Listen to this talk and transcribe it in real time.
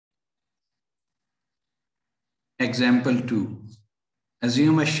Example 2.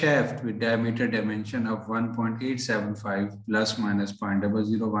 Assume a shaft with diameter dimension of 1.875 plus minus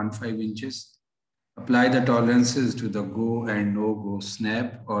 0.0015 inches. Apply the tolerances to the go and no-go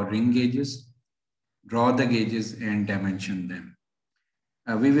snap or ring gauges. Draw the gauges and dimension them.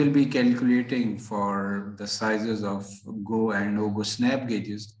 We will be calculating for the sizes of go and no-go snap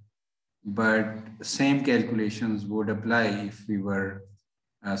gauges, but same calculations would apply if we were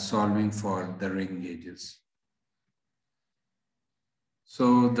solving for the ring gauges.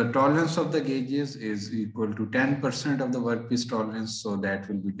 So the tolerance of the gauges is equal to 10% of the workpiece tolerance. So that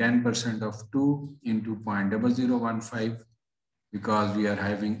will be 10% of 2 into 0.0015, because we are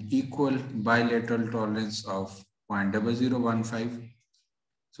having equal bilateral tolerance of 0.0015.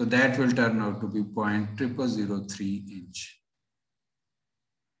 So that will turn out to be 0.0003 inch.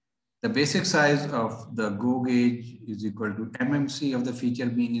 The basic size of the go gauge is equal to MMC of the feature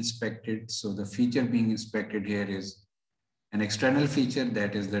being inspected. So the feature being inspected here is an external feature,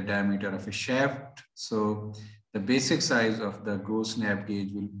 that is the diameter of a shaft. So the basic size of the go snap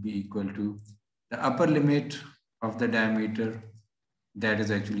gauge will be equal to the upper limit of the diameter, that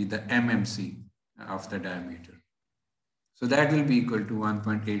is actually the MMC of the diameter. So that will be equal to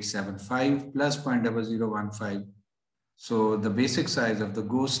 1.875 plus 0.0015. So the basic size of the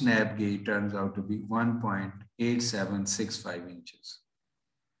go snap gauge turns out to be 1.8765 inches.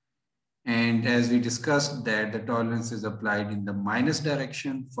 And as we discussed that the tolerance is applied in the minus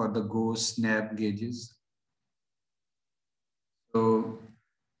direction for the go snap gauges. So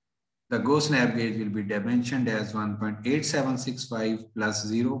the go snap gauge will be dimensioned as 1.8765 plus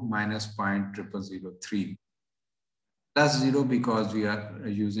 0 minus 0.0003. Plus 0 because we are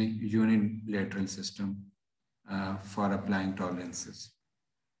using unilateral system for applying tolerances.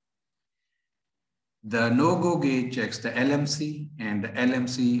 The no-go gauge checks the LMC, and the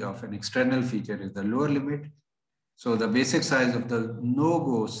LMC of an external feature is the lower limit. So the basic size of the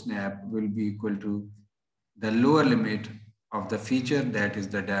no-go snap will be equal to the lower limit of the feature, that is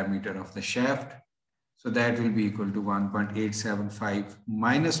the diameter of the shaft. So that will be equal to 1.875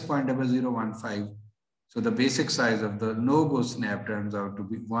 minus 0.0015. So the basic size of the no-go snap turns out to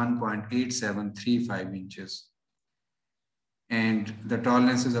be 1.8735 inches. And the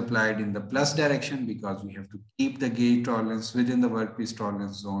tolerance is applied in the plus direction because we have to keep the gauge tolerance within the workpiece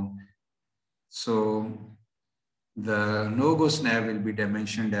tolerance zone. So the no-go snap will be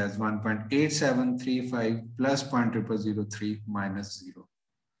dimensioned as 1.8735 plus 0.0003 minus 0.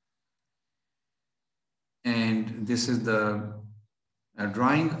 And this is the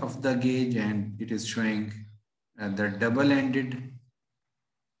drawing of the gauge, and it is showing the double-ended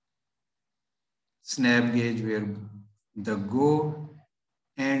snap gauge where the go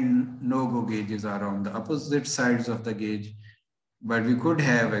and no-go gauges are on the opposite sides of the gauge, but we could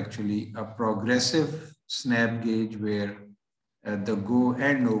have actually a progressive snap gauge where the go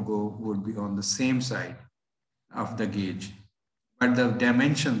and no-go would be on the same side of the gauge, but the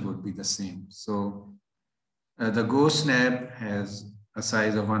dimensions would be the same. So the go snap has a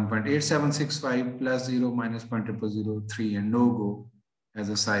size of 1.8765 plus 0 minus 0.0003, and no-go has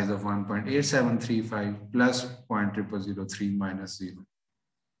a size of 1.8735 plus 0.0003 minus 0.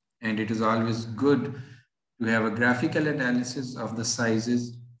 And it is always good to have a graphical analysis of the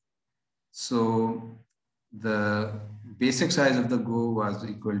sizes. So the basic size of the go was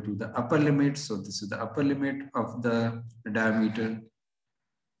equal to the upper limit. So this is the upper limit of the diameter.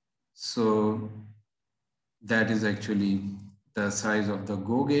 So that is actually the size of the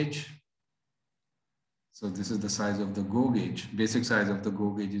go gauge. So this is the size of the go gauge. Basic size of the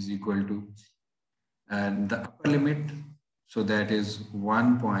go gauge is equal to the upper limit. So that is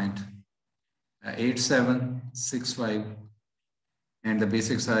 1.8765. And the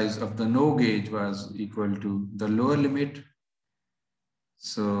basic size of the no gauge was equal to the lower limit.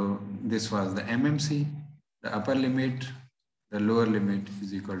 So this was the MMC, the upper limit, the lower limit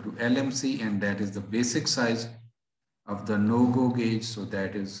is equal to LMC, and that is the basic size of the no-go gauge. So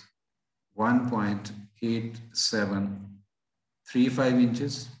that is 1.8735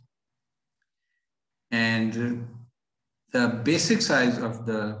 inches. And the basic size of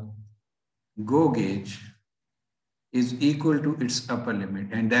the go gauge is equal to its upper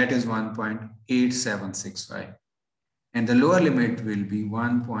limit, and that is 1.8765. And the lower limit will be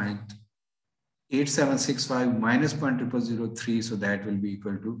 1.8765 minus 0.0003, so that will be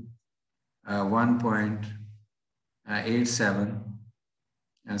equal to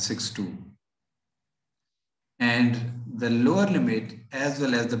 1.8762. And the lower limit as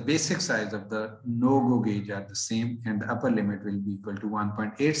well as the basic size of the no-go gauge are the same, and the upper limit will be equal to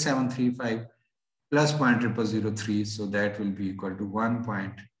 1.8735 plus 0.0003, so that will be equal to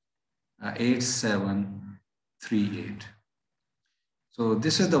 1.8735 0.38. So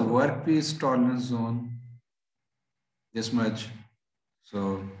this is the workpiece tolerance zone, this much.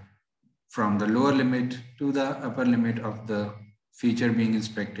 So from the lower limit to the upper limit of the feature being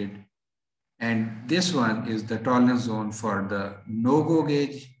inspected. And this one is the tolerance zone for the no-go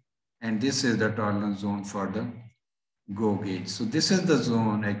gauge, and this is the tolerance zone for the go gauge. So this is the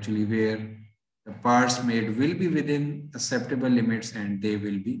zone actually where the parts made will be within acceptable limits and they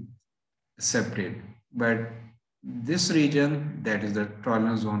will be accepted. But this region, that is the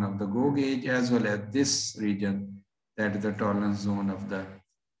tolerance zone of the go gauge, as well as this region, that is the tolerance zone of the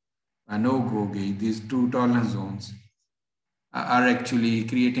no-go gauge, these two tolerance zones are actually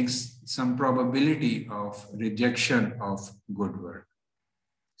creating some probability of rejection of good work.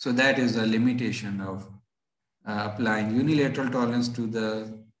 So that is a limitation of applying unilateral tolerance to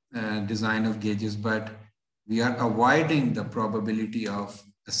the design of gauges, but we are avoiding the probability of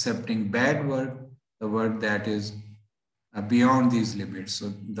accepting bad work, the work that is beyond these limits.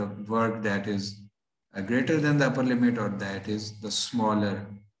 So the work that is greater than the upper limit or that is the smaller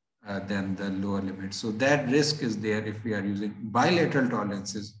than the lower limit. So that risk is there if we are using bilateral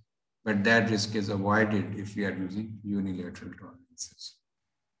tolerances, but that risk is avoided if we are using unilateral tolerances.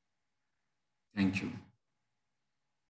 Thank you.